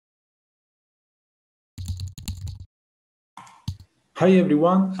Hi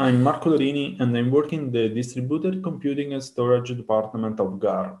everyone, I'm Marco Lorini and I'm working in the Distributed Computing and Storage department of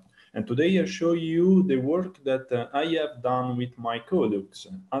GARR. And today I show you the work that I have done with my colleagues,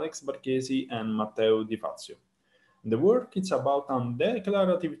 Alex Barchesi and Matteo Di Fazio. The work is about a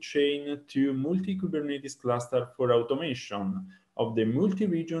declarative chain to multi-Kubernetes cluster for automation of the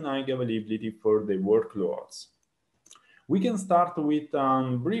multi-region high availability for the workloads. We can start with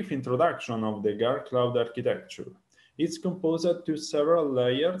a brief introduction of the GARR cloud architecture. It's composed to several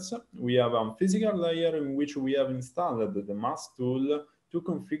layers. We have a physical layer in which we have installed the MAAS tool to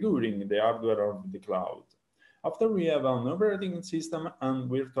configuring the hardware of the cloud. After we have an operating system and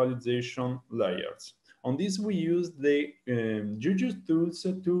virtualization layers. On this, we use the Juju tools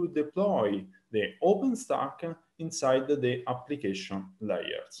to deploy the OpenStack inside the application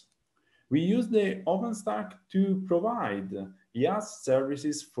layers. We use the OpenStack to provide IaaS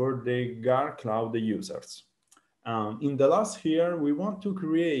services for the GARR cloud users. In the last year, we want to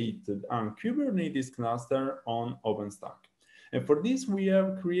create a Kubernetes cluster on OpenStack. And for this, we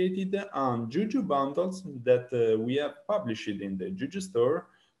have created Juju bundles that we have published in the Juju store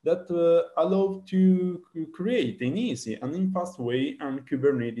that allow to create in easy and in fast way a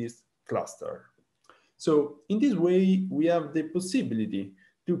Kubernetes cluster. So in this way, we have the possibility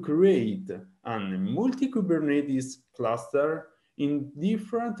to create a multi-Kubernetes cluster in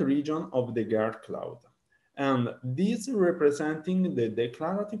different regions of the GARR cloud. And this representing the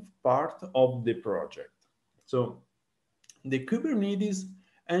declarative part of the project. So the Kubernetes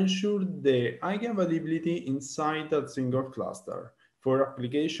ensures the high availability inside a single cluster for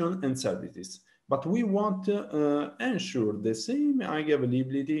application and services. But we want to ensure the same high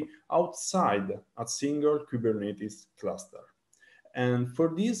availability outside a single Kubernetes cluster. And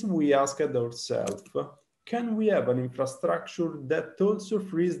for this, we asked ourselves, can we have an infrastructure that also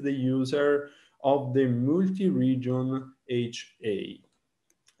frees the user of the multi-region HA?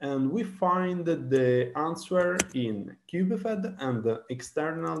 And we find the answer in KubeFed and the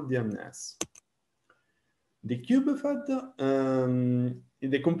external DNS. The KubeFed,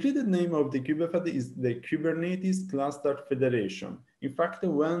 the completed name of the KubeFed is the Kubernetes Cluster Federation. In fact,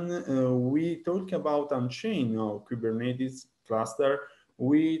 when we talk about a chain of Kubernetes cluster,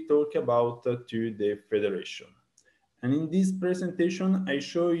 we talk about to the federation. And in this presentation, I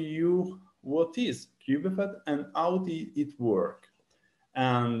show you what is KubeFed and how it works.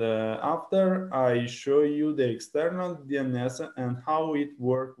 And after I show you the external DNS and how it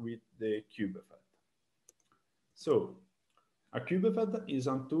works with the KubeFed. So a KubeFed is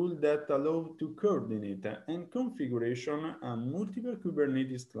a tool that allows to coordinate and configuration a multiple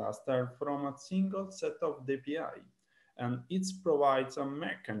Kubernetes cluster from a single set of API. And it provides a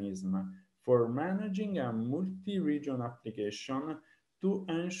mechanism for managing a multi-region application to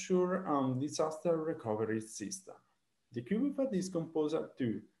ensure a disaster recovery system. The KubeFed is composed of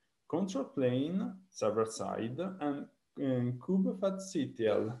two: control plane, server side, and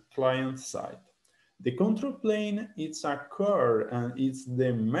kubefed.ctl, client side. The control plane is a core and it's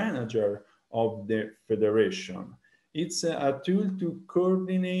the manager of the federation. It's a tool to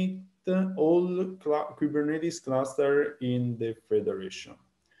coordinate all Kubernetes cluster in the federation.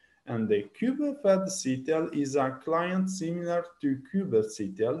 And the kubefed.ctl is a client similar to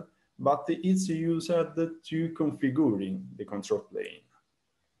kubectl, but it's used to configuring the control plane.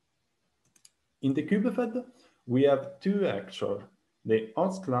 In the KubeFed, we have two actors, the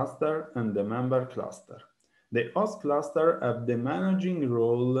host cluster and the member cluster. The host cluster have the managing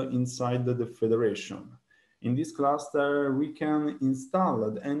role inside the federation. In this cluster, we can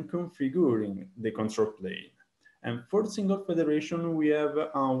install and configuring the control plane. And for single federation, we have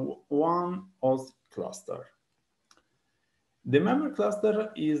one host cluster. The member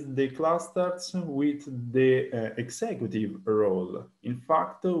cluster is the clusters with the executive role. In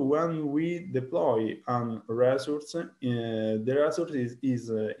fact, when we deploy a resource, the resource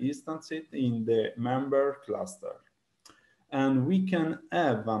is instanced in the member cluster. And we can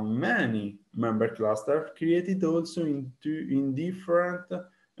have many member clusters created also in different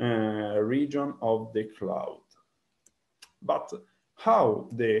regions of the cloud. But how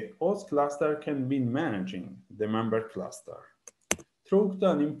the host cluster can be managing the member cluster? Through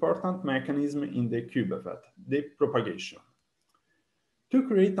an important mechanism in the KubeFed, the propagation. To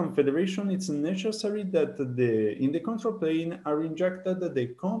create a federation, it's necessary that in the control plane are injected the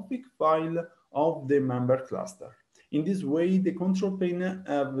config file of the member cluster. In this way, the control plane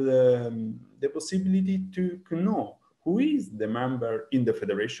have the possibility to know who is the member in the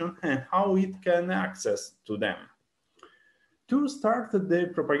federation and how it can access to them. To start the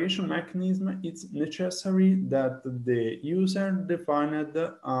propagation mechanism, it's necessary that the user defined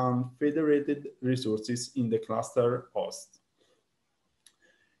federated resources in the cluster host.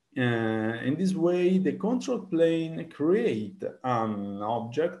 In this way, the control plane creates an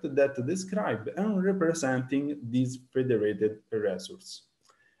object that describes and representing this federated resource.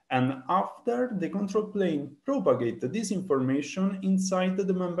 And after the control plane propagates this information inside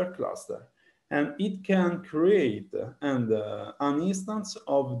the member cluster, and it can create an instance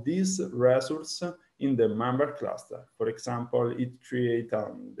of this resource in the member cluster. For example, it creates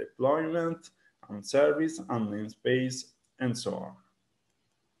a deployment, a service, a namespace, and so on.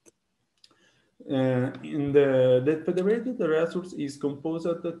 The federated resource is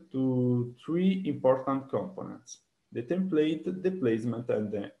composed to three important components: the template, the placement,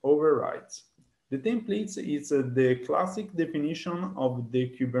 and the overrides. The templates is the classic definition of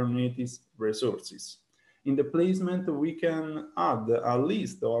the Kubernetes resources. In the placement, we can add a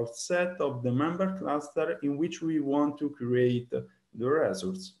list or set of the member cluster in which we want to create the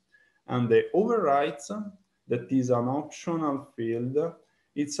resource. And the overrides, that is an optional field,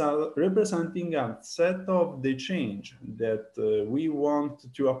 it's representing a set of the change that we want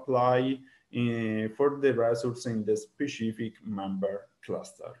to apply for the resource in the specific member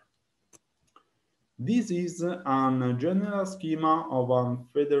cluster. This is a general schema of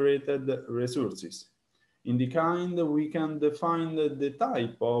federated resources. In the kind, we can define the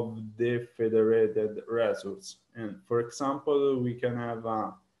type of the federated resource. And for example, we can have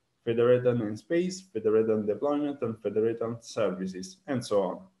a federated namespace, federated deployment, and federated services, and so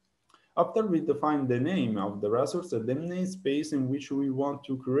on. After we define the name of the resource, the namespace in which we want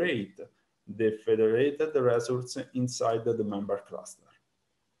to create the federated resource inside the member cluster.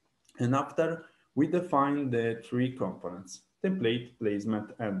 And after we define the three components: template,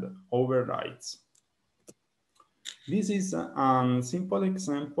 placement, and overrides. This is a simple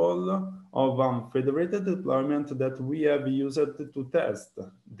example of a federated deployment that we have used to test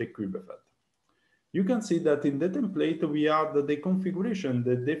the KubeFed. You can see that in the template we add the configuration,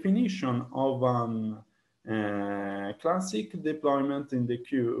 the definition of a classic deployment in the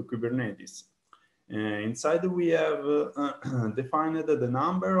Kubernetes. Inside we have defined the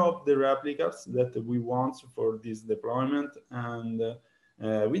number of the replicas that we want for this deployment, and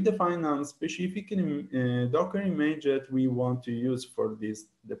we define a specific Docker image that we want to use for this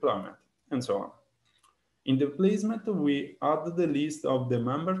deployment, and so on. In the placement, we add the list of the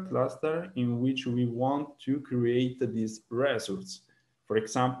member cluster in which we want to create this resource. For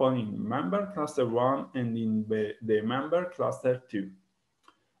example, in member cluster 1 and in the member cluster 2.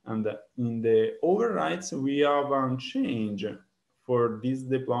 And in the overrides, we have a change for this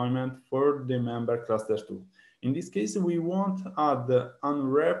deployment for the member cluster 2. In this case, we want to add a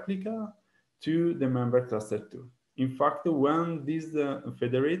replica to the member cluster 2. In fact, when these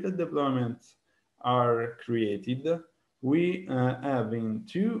federated deployments are created, we have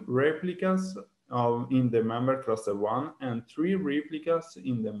two replicas in the member cluster 1 and 3 replicas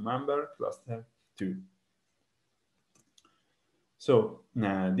in the member cluster 2. So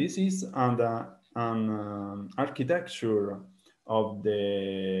this is an architecture of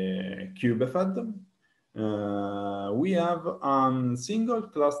the KubeFed. We have a single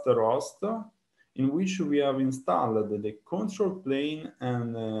cluster host in which we have installed the control plane,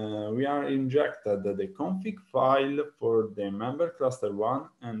 and we are injected the config file for the member cluster 1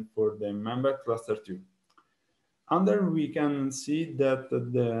 and for the member cluster 2. Under we can see that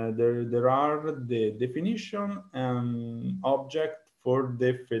there are the definition and object for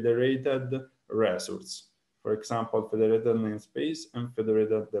the federated resource. For example, federated namespace and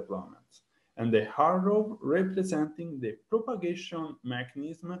federated deployment. And the arrow representing the propagation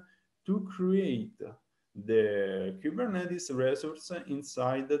mechanism to create the Kubernetes resource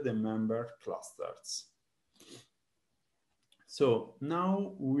inside the member clusters. So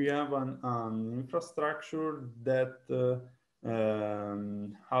now we have an infrastructure that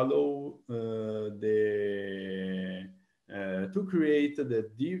allow to create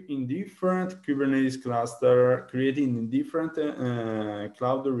in different Kubernetes cluster, creating in different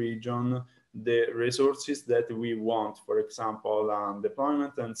cloud region the resources that we want, for example,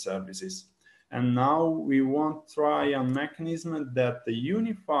 deployment and services. And now we want to try a mechanism that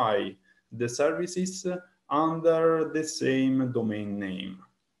unify the services under the same domain name.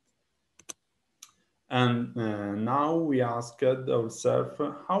 And now we asked ourselves,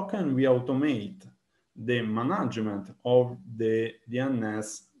 how can we automate the management of the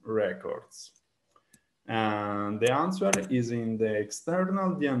DNS records? And the answer is in the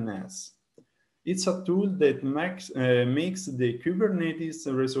external DNS. It's a tool that makes the Kubernetes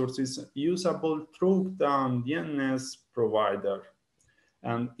resources usable through the DNS provider.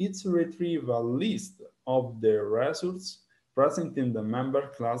 And it's retrieve a list of the resources present in the member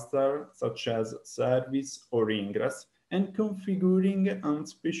cluster, such as service or ingress, and configuring a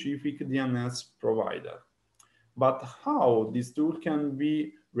specific DNS provider. But how this tool can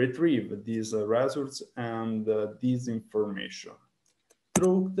be retrieve these results and this information?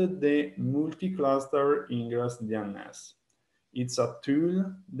 Through the multi-cluster ingress DNS. It's a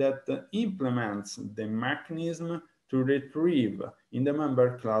tool that implements the mechanism to retrieve in the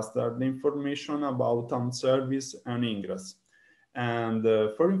member cluster the information about service and ingress. And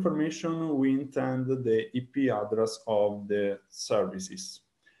for information, we intend the IP address of the services.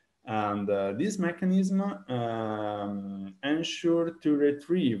 And this mechanism ensures to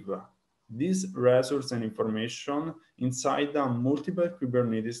retrieve this resource and information inside a multiple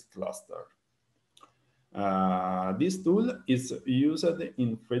Kubernetes cluster. This tool is used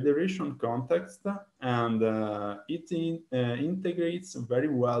in federation context, and it integrates very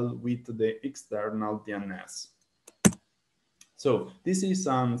well with the external DNS. So this is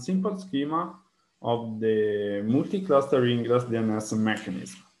a simple schema of the multi-cluster ingress DNS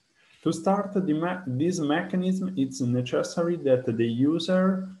mechanism. To start this mechanism, it's necessary that the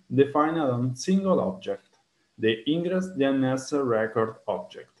user define a single object, the ingress DNS record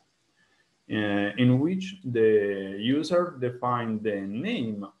object, in which the user defines the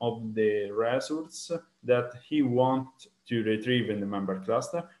name of the resource that he wants to retrieve in the member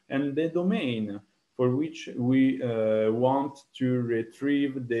cluster and the domain for which we want to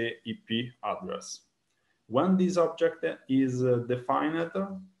retrieve the IP address. When this object is defined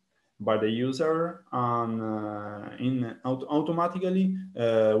by the user, automatically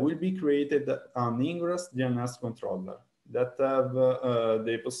will be created an ingress DNS controller that have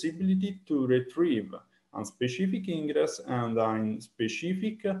the possibility to retrieve a specific ingress and a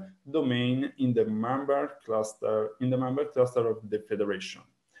specific domain in the member cluster of the federation.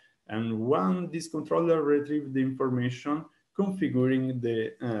 And when this controller retrieves the information, configuring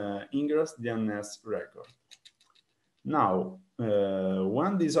the ingress DNS record. Now,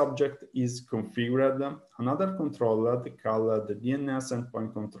 when this object is configured, another controller called the DNS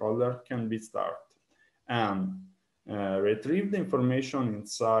endpoint controller can be started and retrieve the information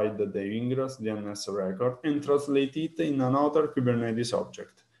inside the ingress DNS record and translate it in another Kubernetes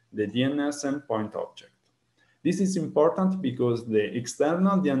object, the DNS endpoint object. This is important because the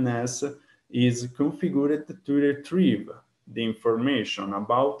external DNS is configured to retrieve the information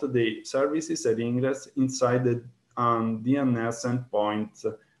about the services and ingress inside the DNS endpoint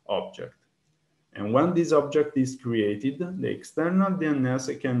object. And when this object is created, the external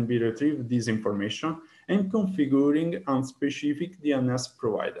DNS can be retrieved this information and configuring a specific DNS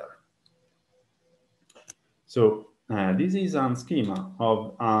provider. So this is a schema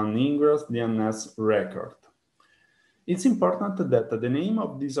of an ingress DNS record. It's important that the name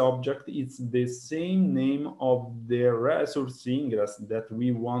of this object is the same name of the resource ingress that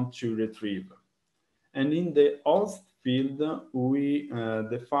we want to retrieve. And in the host field, we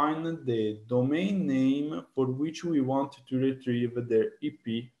define the domain name for which we want to retrieve the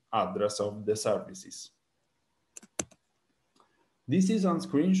IP address of the services. This is a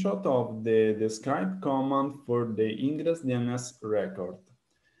screenshot of the describe command for the ingress DNS record.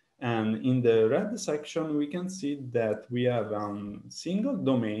 And in the red section, we can see that we have a single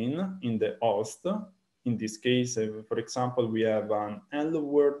domain in the host. In this case, for example, we have an hello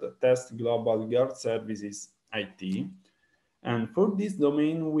world test global GARR services IT. And for this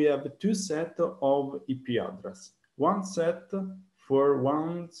domain, we have two sets of IP address. One set for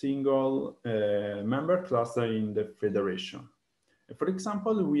one single member cluster in the federation. For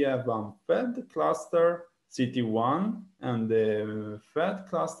example, we have a Fed cluster City1 and the Fed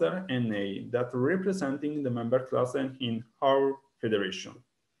cluster NA that representing the member cluster in our federation.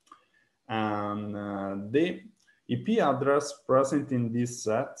 And the IP address present in this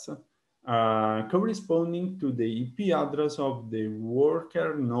set corresponding to the IP address of the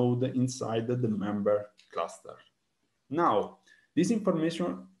worker node inside the member cluster. Now, this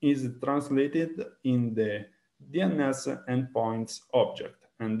information is translated in the DNS endpoints object.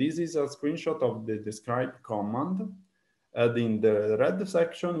 And this is a screenshot of the describe command. And in the red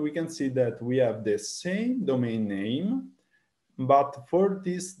section, we can see that we have the same domain name, but for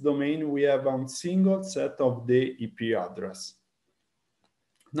this domain, we have a single set of the IP address.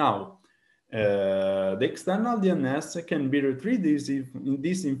 Now, the external DNS can be retrieved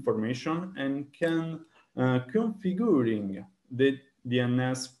this information and can configuring the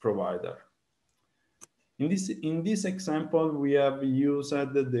DNS provider. In this example, we have used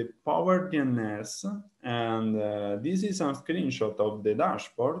the Power DNS, and this is a screenshot of the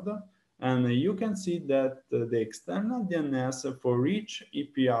dashboard. And you can see that the external DNS for each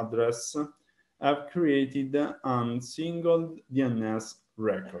IP address have created a single DNS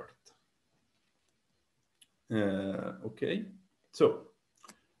record. Okay, so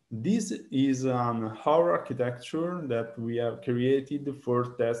this is an our architecture that we have created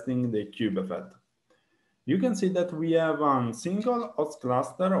for testing the KubeFed. You can see that we have a single host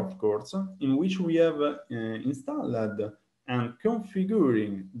cluster, of course, in which we have installed and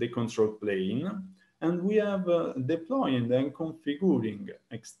configuring the control plane, and we have deploying and configuring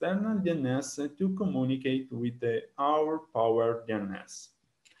external DNS to communicate with our power DNS.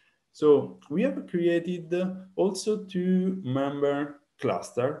 So we have created also two member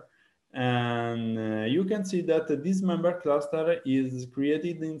cluster, and you can see that this member cluster is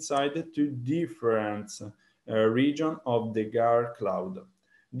created inside two different regions of the GARR cloud.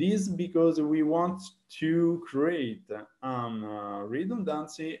 This because we want to create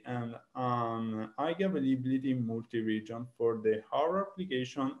redundancy and an high availability multi-region for the our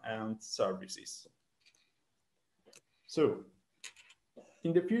application and services. So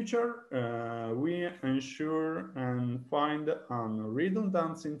in the future, we ensure and find a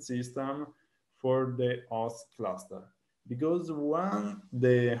redundancy system for the host cluster. Because when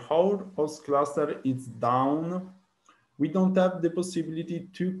the whole host cluster is down, we don't have the possibility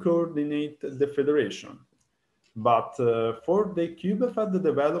to coordinate the federation. But for the KubeFed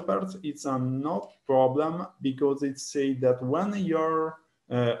developers, it's a not problem because it says that when your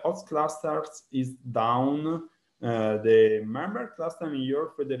host cluster is down, the member cluster in your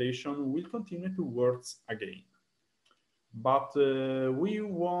federation will continue to work again. But we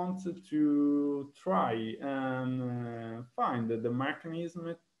want to try and find the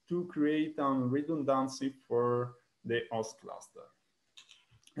mechanism to create a redundancy for the host cluster.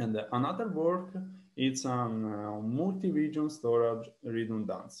 And another work is on multi-region storage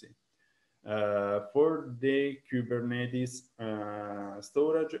redundancy for the Kubernetes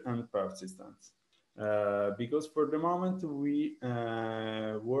storage and persistence. Because for the moment we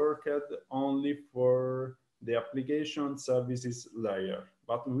worked only for the application services layer,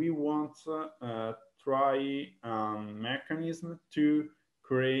 but we want to try a mechanism to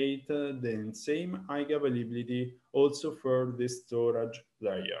create the same high availability also for the storage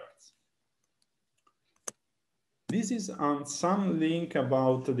layers. This is some link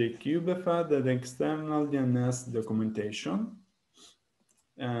about the KubeFed and external DNS documentation.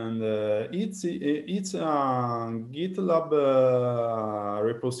 And it's a GitLab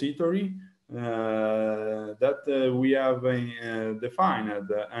repository that we have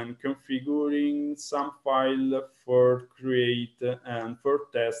defined and configuring some file for create and for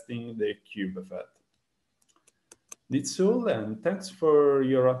testing the KubeFed. That's all, and thanks for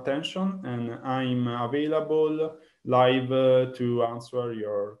your attention, and I'm available live to answer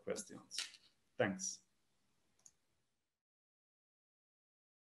your questions. Thanks.